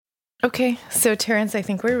Okay, so Terrence, I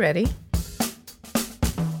think we're ready.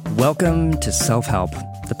 Welcome to Self-Help,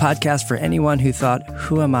 the podcast for anyone who thought,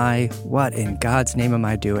 who am I? What in God's name am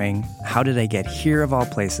I doing? How did I get here of all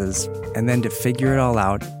places? And then to figure it all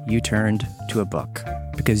out, you turned to a book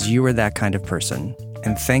because you were that kind of person.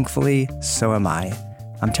 And thankfully, so am I.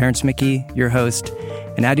 I'm Terrence Mickey, your host,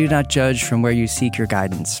 and I do not judge from where you seek your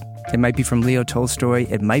guidance. It might be from Leo Tolstoy,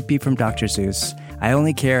 it might be from Dr. Seuss. I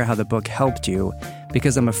only care how the book helped you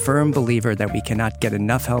because I'm a firm believer that we cannot get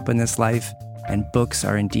enough help in this life, and books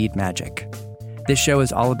are indeed magic. This show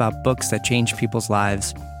is all about books that change people's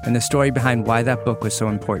lives and the story behind why that book was so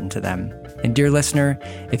important to them. And dear listener,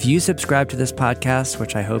 if you subscribe to this podcast,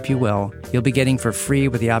 which I hope you will, you'll be getting for free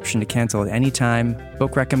with the option to cancel at any time,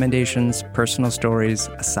 book recommendations, personal stories,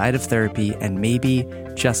 a side of therapy, and maybe,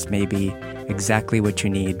 just maybe, exactly what you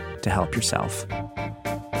need to help yourself.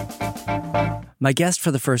 My guest for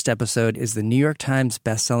the first episode is the New York Times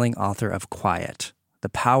bestselling author of Quiet, The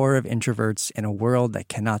Power of Introverts in a World That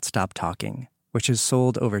Cannot Stop Talking, which has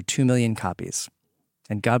sold over 2 million copies.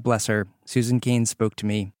 And God bless her, Susan Cain spoke to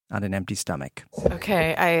me on an empty stomach.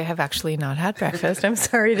 Okay, I have actually not had breakfast, I'm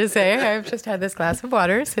sorry to say. I've just had this glass of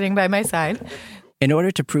water sitting by my side. In order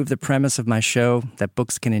to prove the premise of my show, that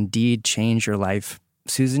books can indeed change your life,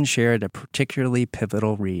 Susan shared a particularly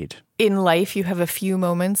pivotal read. In life, you have a few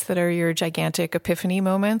moments that are your gigantic epiphany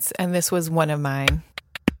moments, and this was one of mine.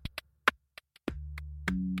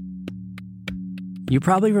 You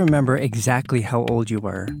probably remember exactly how old you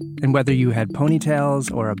were, and whether you had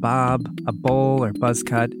ponytails or a bob, a bowl or buzz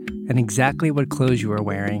cut, and exactly what clothes you were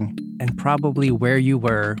wearing, and probably where you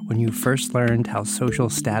were when you first learned how social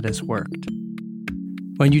status worked.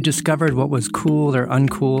 When you discovered what was cool or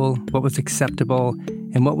uncool, what was acceptable,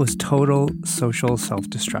 and what was total social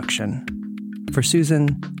self-destruction. For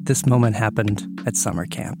Susan, this moment happened at summer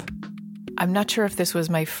camp. I'm not sure if this was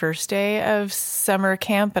my first day of summer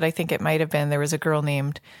camp, but I think it might have been. There was a girl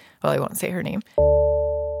named, well, I won't say her name.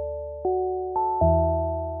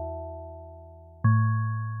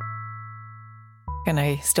 And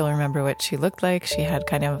I still remember what she looked like. She had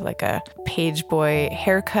kind of like a page boy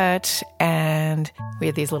haircut, and we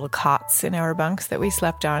had these little cots in our bunks that we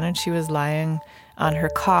slept on, and she was lying on her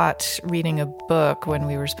cot reading a book when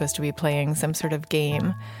we were supposed to be playing some sort of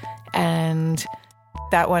game. And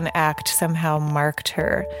that one act somehow marked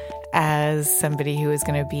her as somebody who was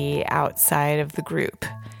going to be outside of the group.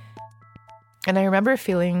 And I remember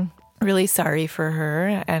feeling really sorry for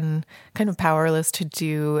her and kind of powerless to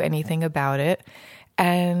do anything about it,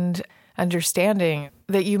 and understanding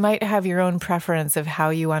that you might have your own preference of how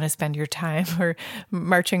you want to spend your time or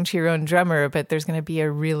marching to your own drummer, but there's going to be a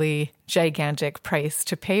really gigantic price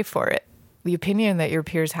to pay for it. The opinion that your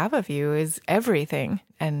peers have of you is everything.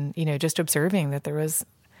 And, just observing that there was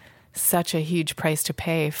such a huge price to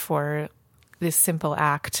pay for this simple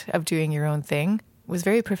act of doing your own thing was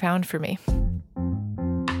very profound for me.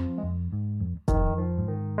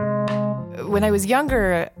 When I was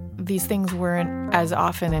younger, these things weren't as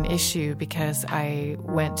often an issue because I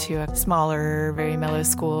went to a smaller, very mellow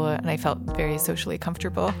school and I felt very socially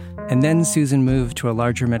comfortable. And then Susan moved to a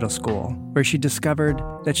larger middle school where she discovered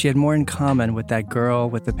that she had more in common with that girl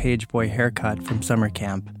with the page boy haircut from summer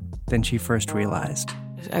camp than she first realized.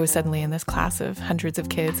 I was suddenly in this class of hundreds of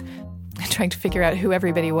kids trying to figure out who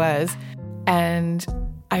everybody was. And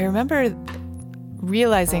I remember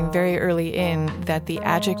realizing very early in that the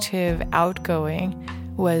adjective outgoing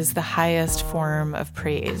was the highest form of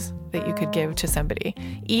praise that you could give to somebody.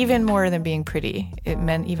 Even more than being pretty, it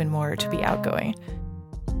meant even more to be outgoing.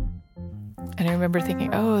 And I remember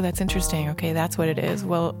thinking, oh, that's interesting. Okay, that's what it is.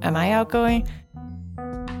 Well, am I outgoing?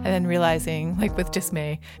 And then realizing, like with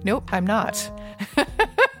dismay, nope, I'm not.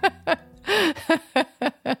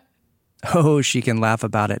 Oh, she can laugh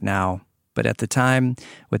about it now. But at the time,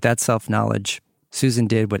 with that self-knowledge, Susan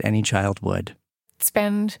did what any child would.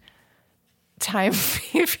 Spend time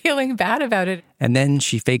feeling bad about it. And then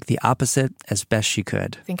she faked the opposite as best she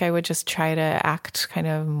could. I think I would just try to act kind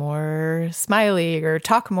of more smiley or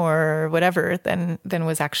talk more or whatever than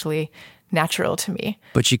was actually natural to me.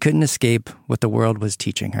 But she couldn't escape what the world was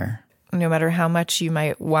teaching her. No matter how much you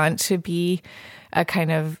might want to be a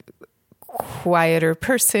kind of quieter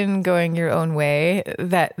person going your own way,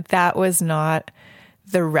 that was not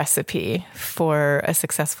the recipe for a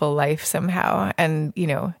successful life somehow. And,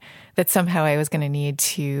 that somehow I was going to need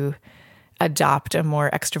to adopt a more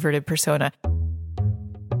extroverted persona.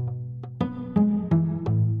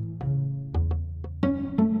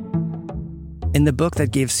 In the book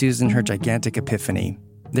that gave Susan her gigantic epiphany,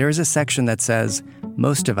 there is a section that says,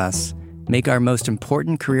 most of us make our most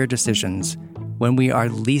important career decisions when we are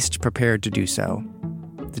least prepared to do so.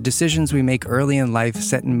 The decisions we make early in life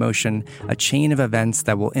set in motion a chain of events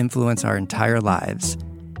that will influence our entire lives.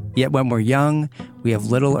 Yet when we're young, we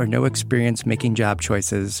have little or no experience making job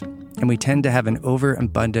choices, and we tend to have an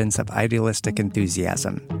overabundance of idealistic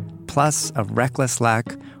enthusiasm, plus a reckless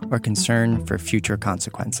lack or concern for future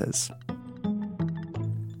consequences.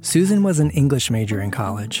 Susan was an English major in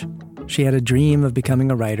college. She had a dream of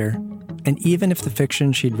becoming a writer, and even if the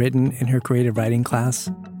fiction she'd written in her creative writing class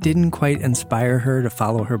didn't quite inspire her to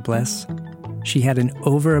follow her bliss, she had an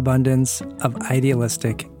overabundance of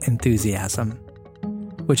idealistic enthusiasm,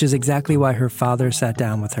 which is exactly why her father sat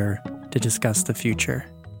down with her to discuss the future.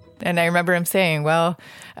 And I remember him saying, well,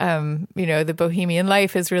 the bohemian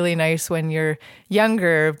life is really nice when you're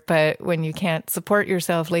younger, but when you can't support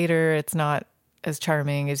yourself later, it's not as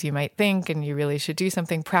charming as you might think, and you really should do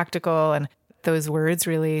something practical. And those words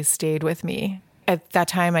really stayed with me. At that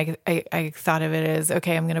time, I thought of it as,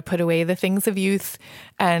 okay, I'm going to put away the things of youth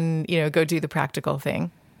and, go do the practical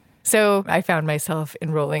thing. So I found myself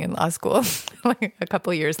enrolling in law school like a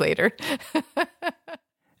couple years later.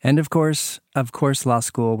 And of course, law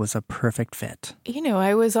school was a perfect fit.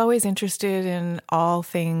 I was always interested in all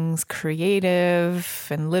things creative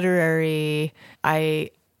and literary. I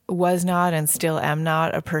was not and still am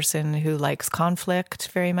not a person who likes conflict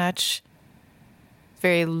very much.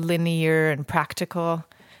 Very linear and practical.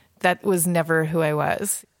 That was never who I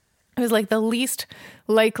was. I was like the least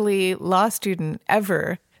likely law student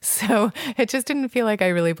ever. So it just didn't feel like I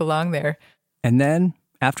really belonged there. And then,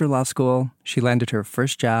 after law school, she landed her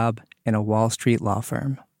first job in a Wall Street law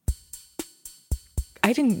firm.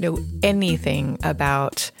 I didn't know anything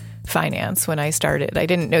about finance when I started. I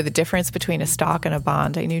didn't know the difference between a stock and a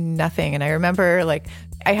bond. I knew nothing. And I remember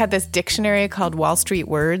I had this dictionary called Wall Street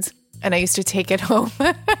Words, and I used to take it home.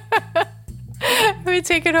 I would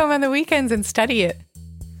take it home on the weekends and study it.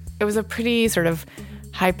 It was a pretty sort of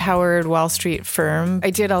high-powered Wall Street firm. I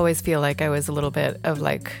did always feel like I was a little bit of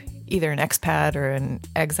either an expat or an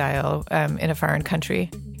exile in a foreign country.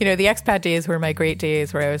 The expat days were my great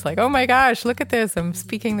days where I was like, oh my gosh, look at this. I'm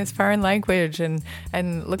speaking this foreign language and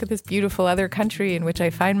look at this beautiful other country in which I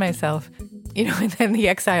find myself. And then the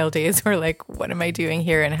exile days were like, what am I doing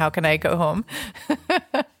here and how can I go home?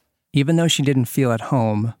 Even though she didn't feel at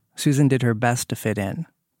home, Susan did her best to fit in,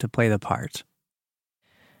 to play the part.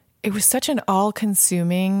 It was such an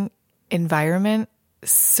all-consuming environment,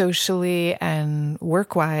 socially and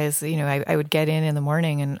work-wise. I would get in the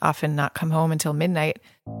morning and often not come home until midnight.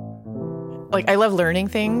 I love learning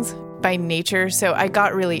things by nature, so I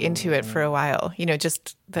got really into it for a while.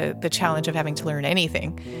 Just the challenge of having to learn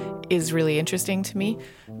anything is really interesting to me.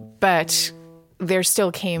 But there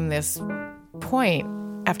still came this point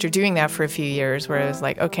after doing that for a few years where I was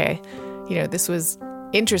like, okay, this was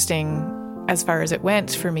interesting as far as it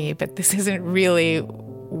went for me, but this isn't really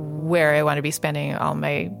where I want to be spending all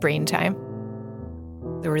my brain time.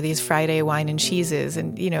 There were these Friday wine and cheeses,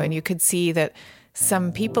 and you could see that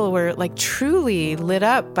some people were truly lit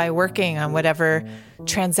up by working on whatever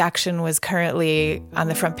transaction was currently on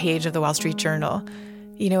the front page of the Wall Street Journal,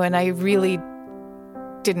 and I really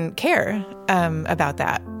didn't care about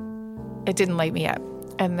that. It didn't light me up.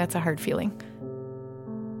 And that's a hard feeling.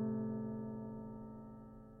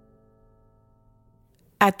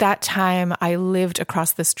 At that time, I lived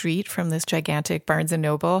across the street from this gigantic Barnes &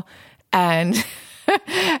 Noble, and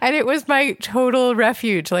and it was my total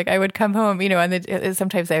refuge. I would come home, and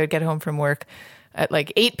sometimes I would get home from work at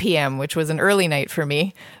 8 p.m., which was an early night for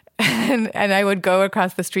me. And I would go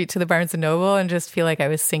across the street to the Barnes & Noble and just feel like I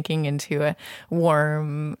was sinking into a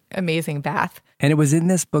warm, amazing bath. And it was in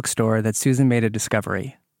this bookstore that Susan made a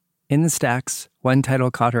discovery. In the stacks, one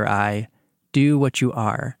title caught her eye, Do What You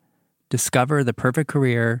Are. Discover the perfect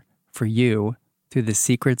career for you through the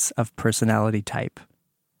secrets of personality type.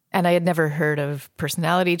 And I had never heard of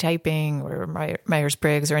personality typing or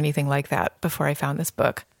Myers-Briggs or anything like that before I found this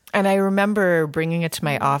book. And I remember bringing it to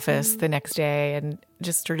my office the next day and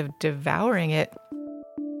just sort of devouring it.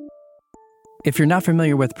 If you're not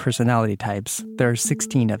familiar with personality types, there are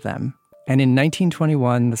 16 of them. And in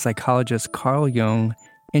 1921, the psychologist Carl Jung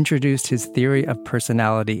introduced his theory of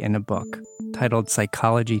personality in a book titled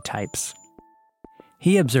Psychology Types.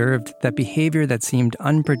 He observed that behavior that seemed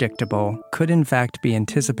unpredictable could in fact be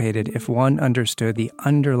anticipated if one understood the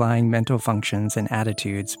underlying mental functions and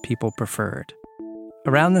attitudes people preferred.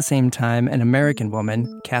 Around the same time, an American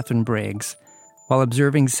woman, Katharine Briggs, while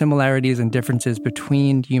observing similarities and differences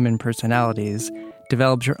between human personalities,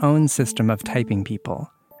 developed her own system of typing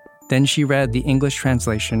people. Then she read the English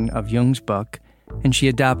translation of Jung's book, and she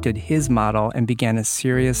adopted his model and began a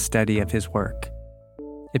serious study of his work.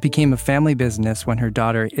 It became a family business when her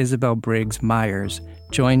daughter, Isabel Briggs Myers,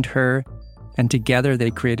 joined her, and together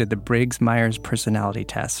they created the Briggs-Myers personality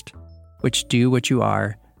test, which do what you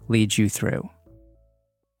are, leads you through.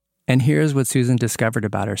 And here's what Susan discovered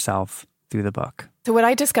about herself through the book. So what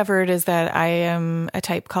I discovered is that I am a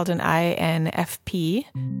type called an INFP.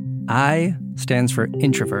 I stands for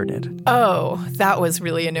introverted. Oh, that was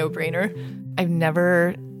really a no-brainer. I've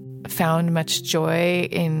never found much joy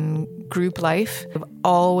in group life. I've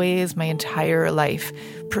always, my entire life,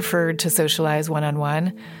 preferred to socialize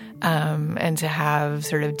one-on-one and to have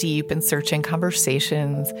sort of deep and searching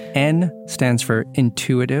conversations. N stands for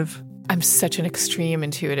intuitive. I'm such an extreme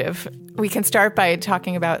intuitive. We can start by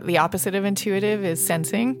talking about the opposite of intuitive is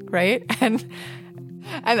sensing, right? And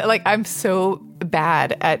like, I'm so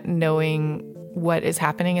bad at knowing what is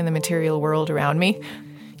happening in the material world around me.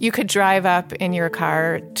 You could drive up in your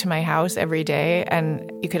car to my house every day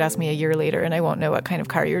and you could ask me a year later and I won't know what kind of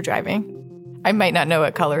car you're driving. I might not know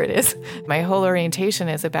what color it is. My whole orientation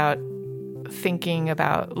is about thinking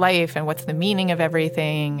about life and what's the meaning of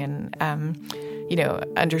everything and,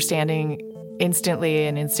 understanding instantly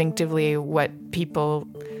and instinctively what people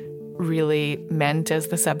really meant as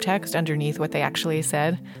the subtext underneath what they actually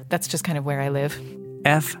said. That's just kind of where I live.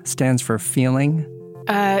 F stands for feeling.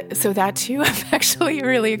 So that too, I'm actually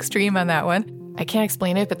really extreme on that one. I can't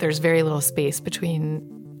explain it, but there's very little space between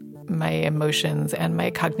my emotions and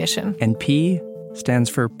my cognition. And P stands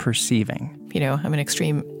for perceiving. I'm an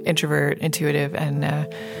extreme introvert, intuitive,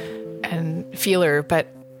 and feeler,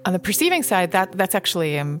 but on the perceiving side, that's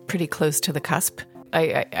actually pretty close to the cusp.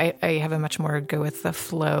 I have a much more go with the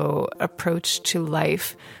flow approach to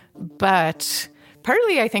life, but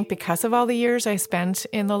partly I think because of all the years I spent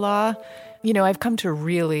in the law, I've come to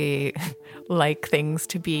really like things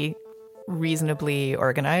to be reasonably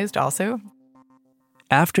organized also.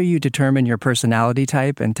 After you determine your personality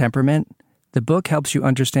type and temperament, the book helps you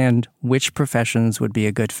understand which professions would be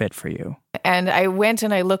a good fit for you. And I went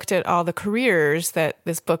and I looked at all the careers that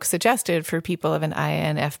this book suggested for people of an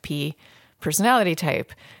INFP personality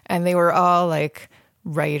type. And they were all like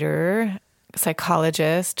writer,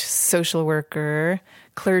 psychologist, social worker,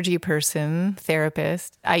 clergy person,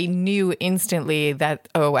 therapist. I knew instantly that,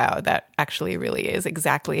 oh, wow, that actually really is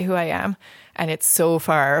exactly who I am. And it's so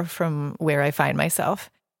far from where I find myself.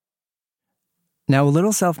 Now, a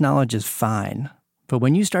little self-knowledge is fine, but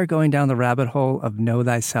when you start going down the rabbit hole of know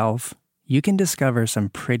thyself, you can discover some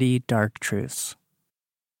pretty dark truths.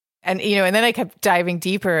 And, and then I kept diving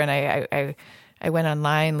deeper, and I went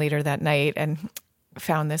online later that night and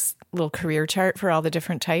found this little career chart for all the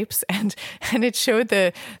different types, and it showed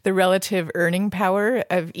the relative earning power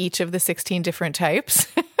of each of the 16 different types.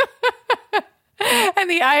 And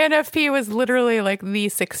the INFP was literally like the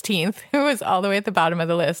 16th. It was all the way at the bottom of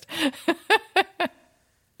the list.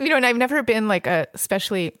 And I've never been like a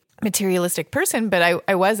especially materialistic person, but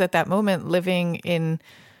I was at that moment living in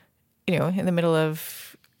the middle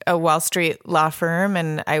of a Wall Street law firm,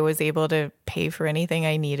 and I was able to pay for anything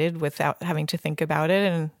I needed without having to think about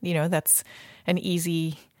it. And, that's an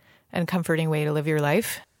easy and comforting way to live your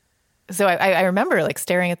life. So I remember like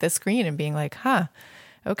staring at this screen and being like,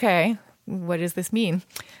 okay, what does this mean?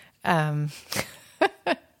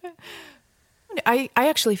 I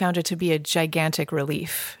actually found it to be a gigantic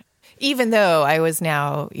relief, even though I was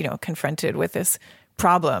now, confronted with this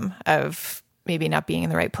problem of maybe not being in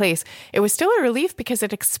the right place. It was still a relief because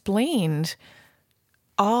it explained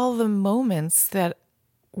all the moments that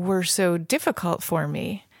were so difficult for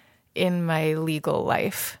me in my legal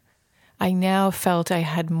life. I now felt I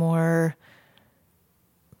had more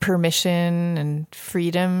permission and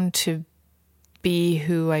freedom to be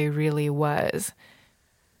who I really was.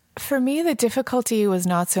 For me, the difficulty was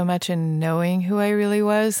not so much in knowing who I really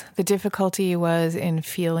was. The difficulty was in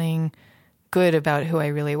feeling good about who I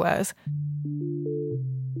really was.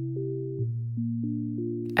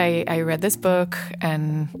 I read this book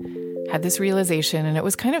and had this realization, and it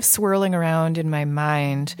was kind of swirling around in my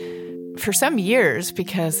mind for some years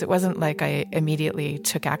because it wasn't like I immediately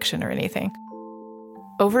took action or anything.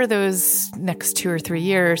 Over those next 2 or 3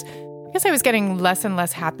 years, I guess I was getting less and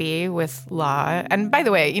less happy with law. And by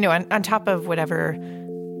the way, on top of whatever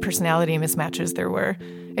personality mismatches there were,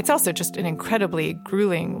 it's also just an incredibly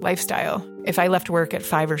grueling lifestyle. If I left work at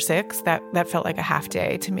 5 or 6, that felt like a half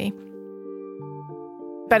day to me.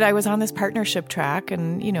 But I was on this partnership track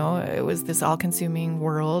and, it was this all-consuming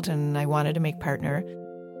world and I wanted to make partner.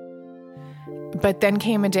 But then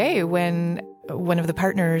came a day when one of the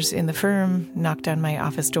partners in the firm knocked on my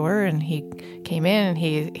office door and he came in and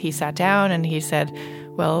he sat down and he said,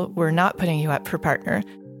 well, we're not putting you up for partner.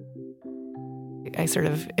 I sort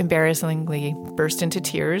of embarrassingly burst into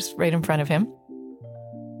tears right in front of him.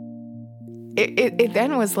 It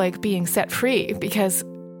then was like being set free, because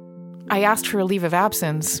I asked for a leave of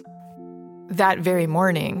absence that very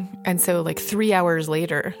morning. And so like 3 hours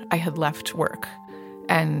later, I had left work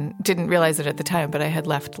and didn't realize it at the time, but I had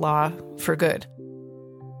left law for good.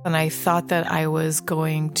 And I thought that I was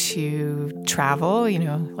going to travel,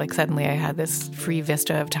 like suddenly I had this free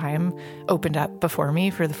vista of time opened up before me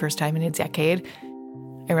for the first time in a decade.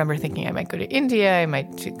 I remember thinking I might go to India, I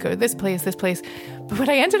might go to this place. But what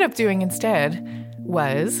I ended up doing instead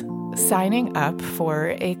was signing up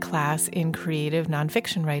for a class in creative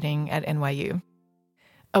nonfiction writing at NYU.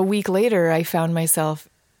 A week later, I found myself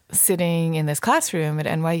sitting in this classroom at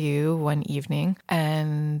NYU one evening,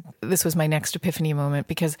 and this was my next epiphany moment,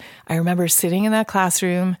 because I remember sitting in that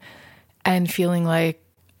classroom and feeling like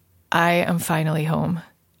I am finally home,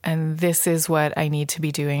 and this is what I need to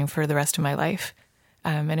be doing for the rest of my life.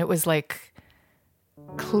 And it was like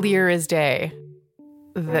clear as day,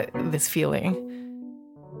 this feeling.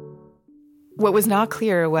 What was not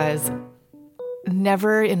clear was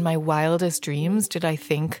never in my wildest dreams did I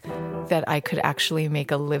think that I could actually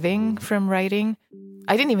make a living from writing.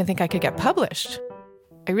 I didn't even think I could get published.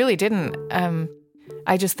 I really didn't.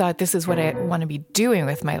 I just thought this is what I want to be doing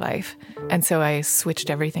with my life. And so I switched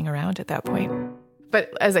everything around at that point.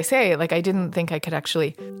 But as I say, like, I didn't think I could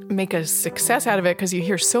actually make a success out of it, because you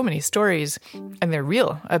hear so many stories, and they're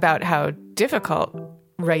real, about how difficult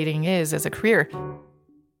writing is as a career.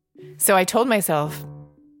 So I told myself,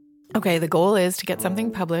 okay, the goal is to get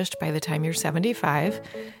something published by the time you're 75.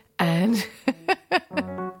 And,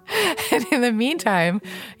 and in the meantime,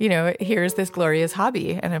 here's this glorious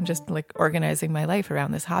hobby. And I'm just like organizing my life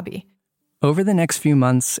around this hobby. Over the next few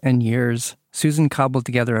months and years, Susan cobbled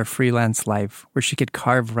together a freelance life where she could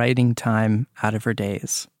carve writing time out of her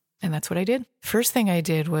days. And that's what I did. First thing I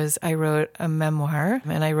did was I wrote a memoir,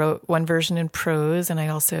 and I wrote one version in prose, and I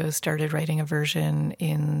also started writing a version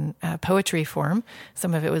in poetry form.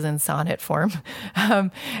 Some of it was in sonnet form.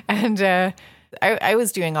 I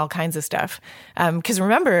was doing all kinds of stuff. Because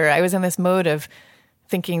remember, I was in this mode of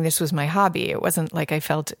thinking this was my hobby. It wasn't like I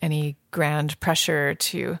felt any grand pressure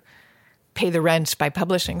to pay the rent by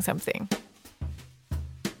publishing something.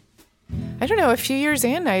 I don't know, a few years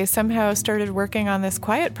in, I somehow started working on this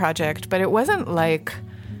quiet project, but it wasn't like,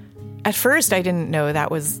 at first I didn't know that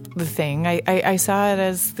was the thing. I saw it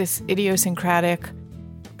as this idiosyncratic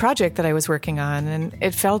project that I was working on, and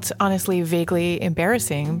it felt honestly vaguely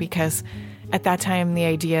embarrassing, because at that time the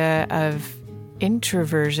idea of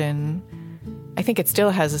introversion, I think it still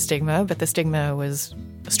has a stigma, but the stigma was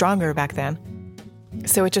stronger back then.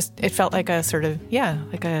 So it felt like a sort of,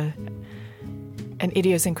 an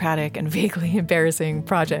idiosyncratic and vaguely embarrassing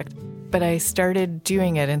project. But I started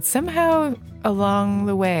doing it, and somehow along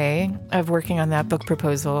the way of working on that book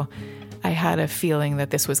proposal, I had a feeling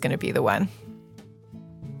that this was going to be the one.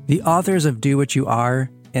 The authors of Do What You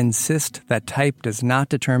Are insist that type does not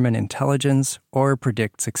determine intelligence or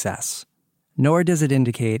predict success, nor does it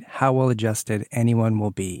indicate how well-adjusted anyone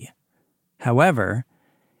will be. However,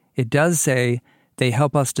 it does say they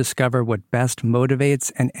help us discover what best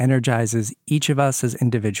motivates and energizes each of us as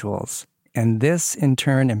individuals, and this, in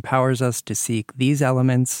turn, empowers us to seek these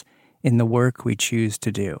elements in the work we choose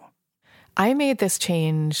to do. I made this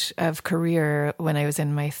change of career when I was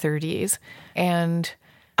in my 30s, and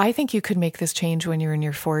I think you could make this change when you're in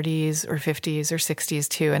your 40s or 50s or 60s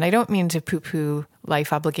too. And I don't mean to poo-poo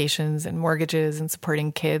life obligations and mortgages and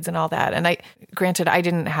supporting kids and all that. And granted, I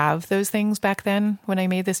didn't have those things back then when I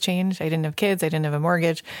made this change. I didn't have kids. I didn't have a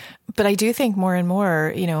mortgage. But I do think more and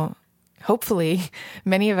more, hopefully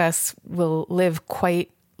many of us will live quite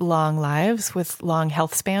long lives with long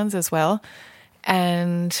health spans as well.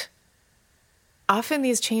 And often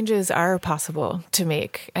these changes are possible to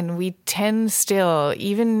make, and we tend still,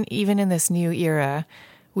 even in this new era,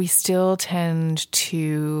 we still tend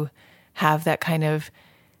to have that kind of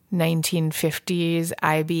 1950s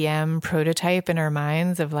IBM prototype in our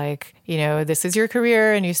minds of like, this is your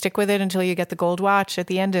career and you stick with it until you get the gold watch at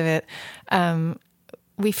the end of it.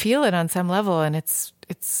 We feel it on some level, and it's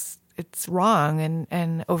wrong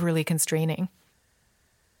and overly constraining.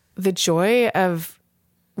 The joy of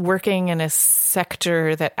working in a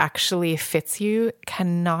sector that actually fits you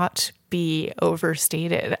cannot be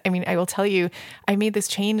overstated. I mean, I will tell you, I made this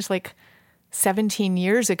change like 17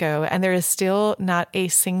 years ago, and there is still not a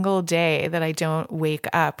single day that I don't wake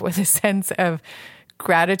up with a sense of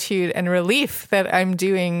gratitude and relief that I'm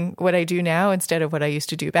doing what I do now instead of what I used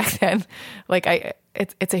to do back then. Like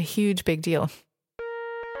it's a huge, big deal.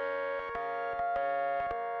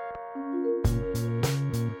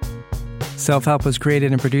 Self-Help was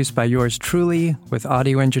created and produced by yours truly, with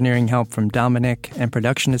audio engineering help from Dominic and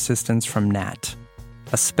production assistance from Nat.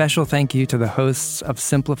 A special thank you to the hosts of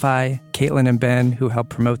Simplify, Caitlin and Ben, who helped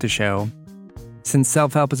promote the show. Since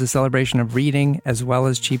Self-Help is a celebration of reading as well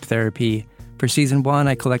as cheap therapy, for Season 1,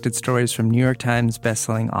 I collected stories from New York Times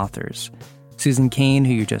bestselling authors. Susan Cain,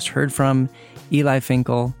 who you just heard from, Eli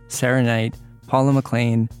Finkel, Sarah Knight, Paula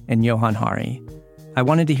McLean, and Johan Hari. I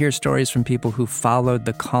wanted to hear stories from people who followed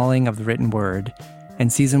the calling of the written word,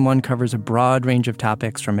 and Season 1 covers a broad range of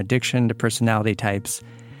topics from addiction to personality types,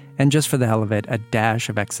 and just for the hell of it, a dash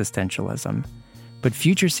of existentialism. But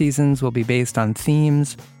future seasons will be based on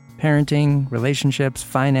themes, parenting, relationships,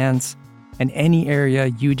 finance, and any area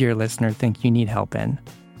you, dear listener, think you need help in.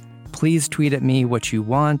 Please tweet at me what you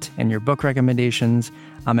want and your book recommendations.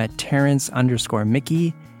 I'm at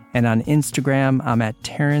Terrence_Mickey, and on Instagram, I'm at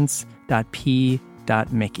Terrence.p.Mickey.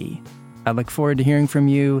 I look forward to hearing from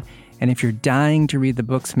you, and if you're dying to read the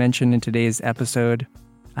books mentioned in today's episode,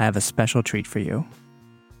 I have a special treat for you.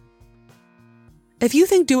 If you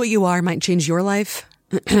think Do What You Are might change your life,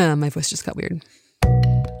 my voice just got weird.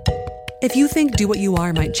 If you think Do What You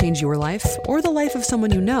Are might change your life, or the life of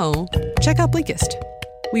someone you know, check out Blinkist.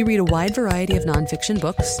 We read a wide variety of nonfiction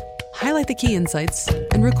books, highlight the key insights,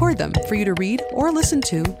 and record them for you to read or listen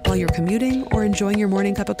to while you're commuting or enjoying your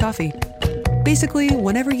morning cup of coffee. Basically,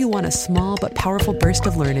 whenever you want a small but powerful burst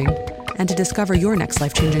of learning and to discover your next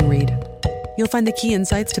life-changing read. You'll find the key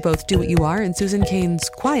insights to both Do What You Are and Susan Cain's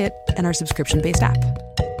Quiet and our subscription-based app.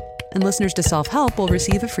 And listeners to Self-Help will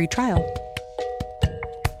receive a free trial.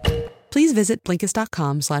 Please visit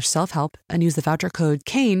Blinkist.com/selfhelp and use the voucher code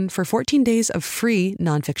CAIN for 14 days of free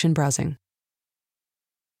nonfiction browsing.